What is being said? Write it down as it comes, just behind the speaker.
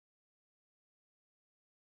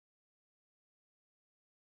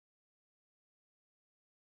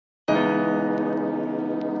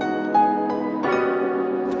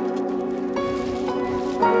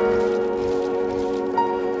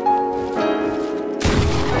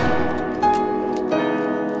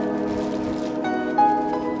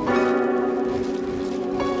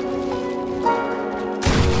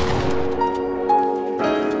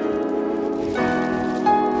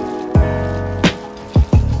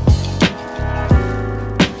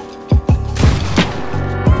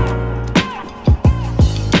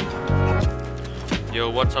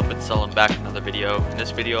what's up, it's Sullen back with another video. In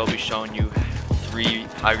this video I'll be showing you 3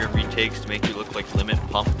 HighGround retakes to make you look like Limit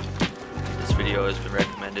Pump. This video has been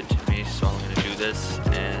recommended to me, so I'm going to do this.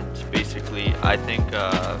 And basically I think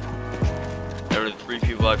out of the 3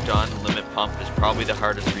 people I've done, Limit Pump is probably the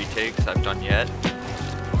hardest retakes I've done yet.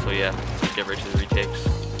 So yeah, let's get right to the retakes.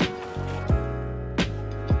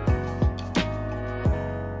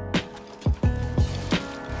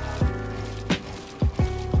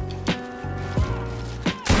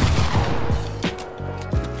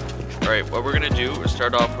 Alright, what we're going to do is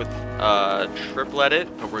start off with triple edit,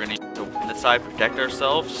 but we're going to use on this side protect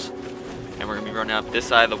ourselves, and we're going to be running up this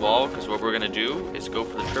side of the wall, because what we're going to do is go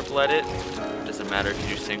for the triple edit. It doesn't matter if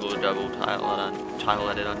you do single or double tile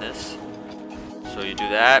edit on this. So you do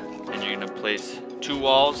that, and you're going to place 2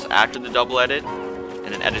 walls after the double edit,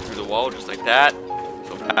 and then edit through the wall just like that.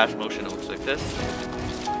 So fast motion, it looks like this,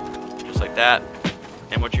 just like that.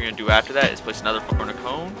 And what you're going to do after that is place another corner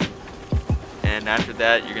cone. And after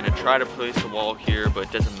that, you're going to try to place the wall here, but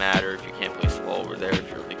it doesn't matter if you can't place the wall over there if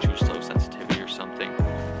you're really too slow sensitivity or something.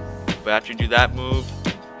 But after you do that move,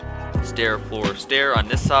 stair, floor, stair on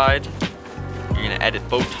this side, you're going to edit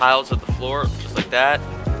both tiles of the floor, just like that.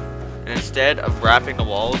 And instead of wrapping the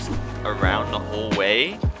walls around the whole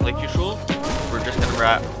way, like usual, we're just going to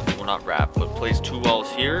wrap, well not wrap, but place 2 walls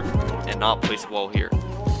here, and not place a wall here.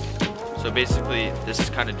 So basically, this is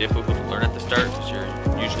kind of difficult to learn at the start because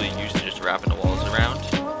you're usually used to just wrapping the walls around.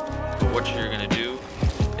 But what you're going to do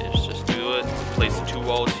is just do it, place the 2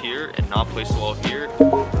 walls here and not place the wall here.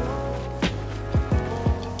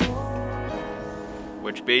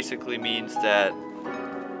 Which basically means that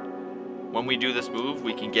when we do this move,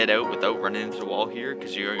 we can get out without running into the wall here,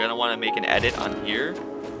 because you're going to want to make an edit on here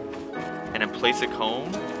and then place a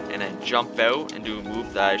cone and then jump out and do a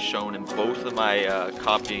move that I've shown in both of my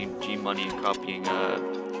copying G-Money and copying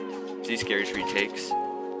Z-Scary's retakes,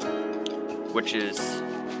 which is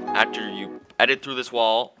after you edit through this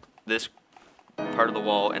wall, this part of the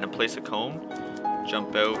wall, and then place a cone,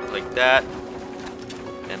 jump out like that,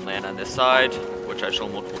 and land on this side, which I've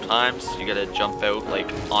shown multiple times. You gotta jump out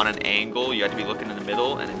like on an angle, you have to be looking in the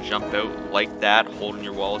middle, and then jump out like that, holding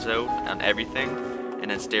your walls out on everything,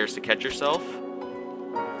 and then stairs to catch yourself.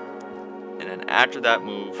 And then after that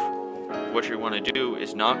move, what you want to do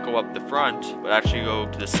is not go up the front, but actually go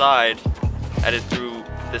to the side, edit through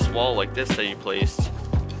this wall like this that you placed,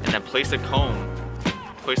 and then place a cone,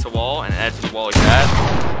 place a wall, and add to the wall like that,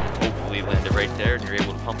 and hopefully land it right there, and you're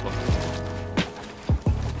able to pump them.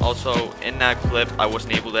 Also, in that clip, I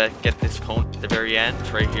wasn't able to get this cone at the very end, it's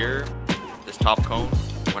right here, this top cone,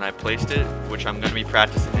 when I placed it, which I'm going to be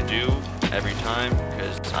practicing to do every time,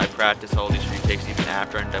 because I practice all these retakes even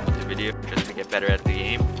after I'm done with the video, just to get better at the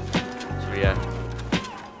game. So yeah,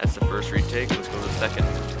 that's the first retake. Let's go to the second.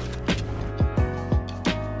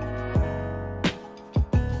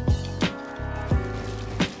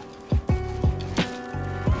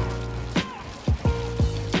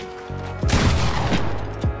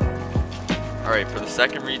 Alright, for the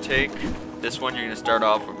second retake, this one you're going to start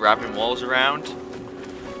off with wrapping walls around,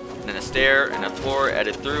 and then a stair and a floor,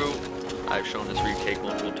 edit through. I've shown this retake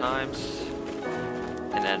multiple times.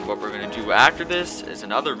 And then what we're going to do after this is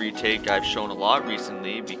another retake I've shown a lot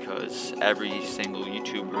recently, because every single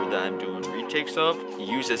YouTuber that I'm doing retakes of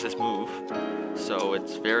uses this move. So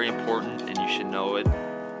it's very important and you should know it.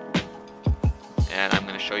 And I'm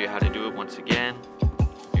going to show you how to do it once again.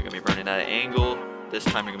 You're going to be running at an angle. This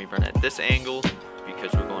time you're going to be running at this angle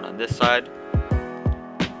because we're going on this side.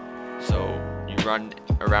 So you run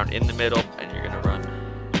around in the middle and you're going to run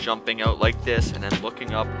jumping out like this, and then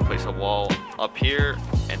looking up, place a wall up here,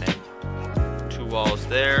 and then 2 walls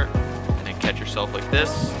there, and then catch yourself like this.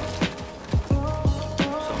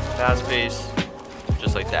 So fast pace,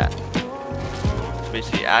 just like that. So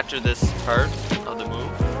basically after this part of the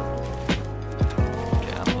move,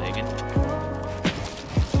 okay, I'm lagging,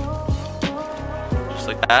 just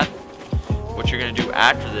like that. What you're going to do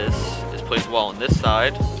after this is place a wall on this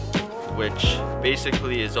side, which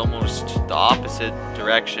basically is almost the opposite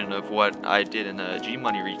direction of what I did in the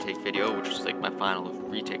G-Money retake video, which was like my final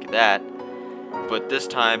retake of that. But this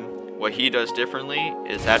time, what he does differently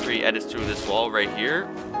is after he edits through this wall right here,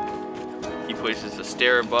 he places a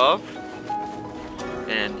stair above,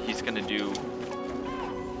 and he's gonna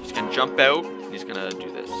jump out, and he's gonna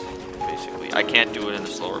do this, basically. I can't do it in a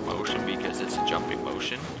slower motion because it's a jumping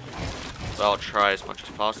motion, but I'll try as much as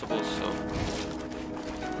possible. So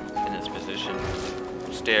position,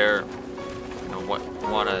 stair,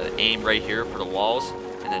 want to aim right here for the walls,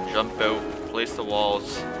 and then jump out, place the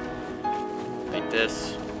walls like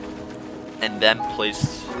this, and then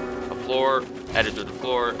place a floor, edit through the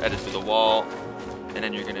floor, edit through the wall, and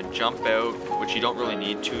then you're gonna jump out, which you don't really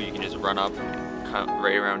need to. You can just run up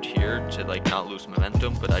right around here to like not lose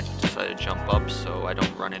momentum, but I decided to jump up so I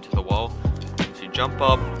don't run into the wall. So you jump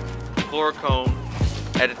up, floor cone,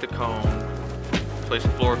 edit the cone, place a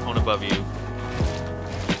floor cone above you,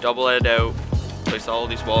 double edit out, place all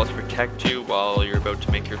these walls to protect you while you're about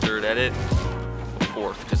to make your third edit, or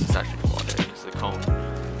fourth, because it's actually a wall edit, because the cone.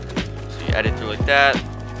 So you edit through like that,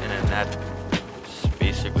 and then that's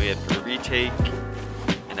basically it for the retake.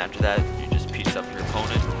 And after that, you just piece up your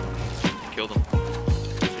opponent and kill them.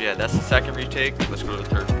 So yeah, that's the second retake. Let's go to the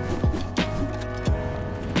third.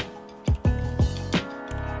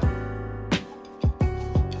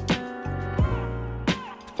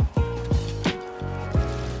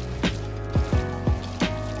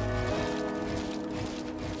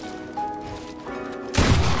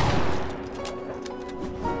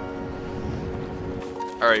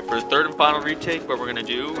 Alright, for the third and final retake, what we're going to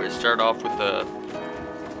do is start off with the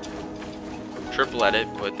triple edit,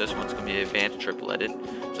 but this one's going to be advanced triple edit.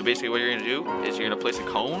 So basically what you're going to do is you're going to place a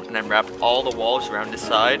cone and then wrap all the walls around this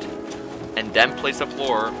side, and then place a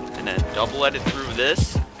floor, and then double edit through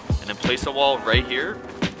this, and then place a wall right here.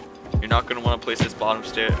 You're not going to want to place this bottom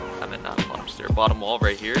wall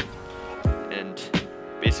right here. And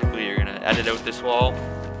basically you're going to edit out this wall.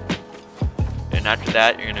 And after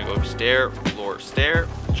that, you're going to go stair, floor, stair,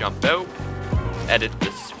 jump out, edit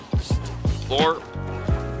this floor,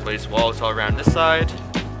 place walls all around this side.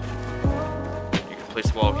 You can place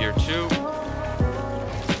a wall here too.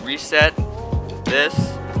 Reset this.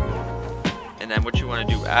 And then what you want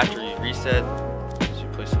to do after you reset is you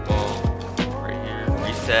place a wall right here,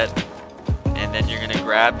 reset, and then you're going to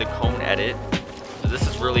grab the cone edit. So this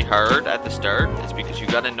is really hard at the start. It's because you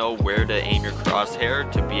got to know where to aim your crosshair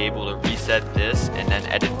to be able to reset this and then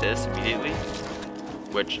edit this immediately,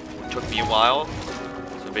 which took me a while.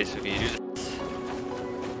 So basically you do this,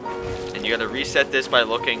 and you got to reset this by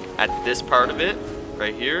looking at this part of it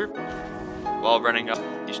right here. While running up,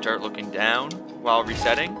 you start looking down while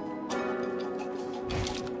resetting,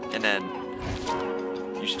 and then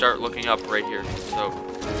you start looking up right here. So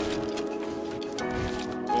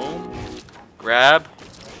boom, grab,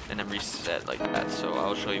 and then reset like that. So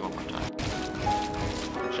I'll show you one more time.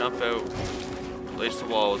 Jump out, place the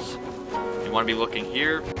walls. You want to be looking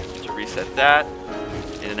here to reset that,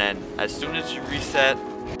 and then as soon as you reset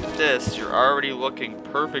this, you're already looking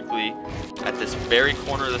perfectly at this very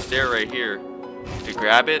corner of the stair right here. You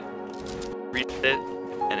grab it, reset it,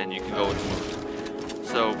 and then you can go with move.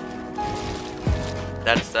 So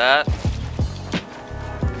that's that.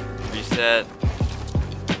 Reset,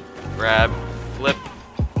 grab, flip.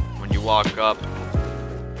 When you walk up,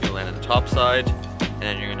 you'll land on the top side, and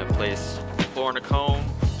then you're going to place the floor in a cone.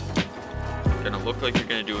 It's going to look like you're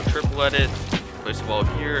going to do a triple edit. Place a wall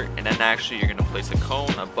here, and then actually you're going to place a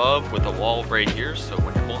cone above with a wall right here. So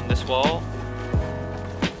when you're holding this wall,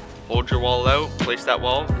 hold your wall out, place that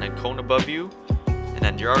wall, and then cone above you. And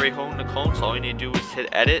then you're already holding the cone, so all you need to do is hit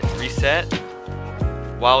edit, reset,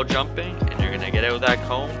 while jumping, and you're going to get out of that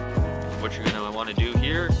cone. What you're going to want to do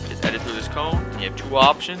here is edit through this cone, and you have two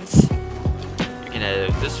options. You can edit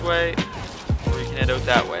out this way, or you can edit out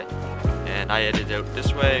that way. And I edited out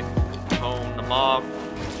this way, cone them off,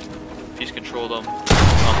 piece control them,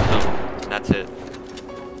 pump them, and that's it.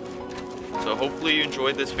 So hopefully you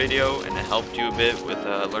enjoyed this video and it helped you a bit with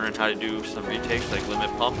learning how to do some retakes like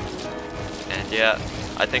limit pump. And yeah,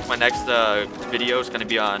 I think my next video is going to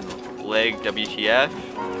be on leg WTF,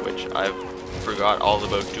 which I've forgot all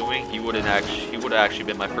about doing. He would have actually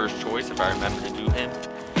been my first choice if I remember to do him,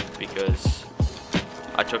 because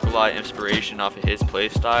I took a lot of inspiration off of his play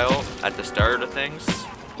style at the start of things.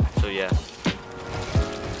 So yeah.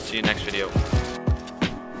 See you next video.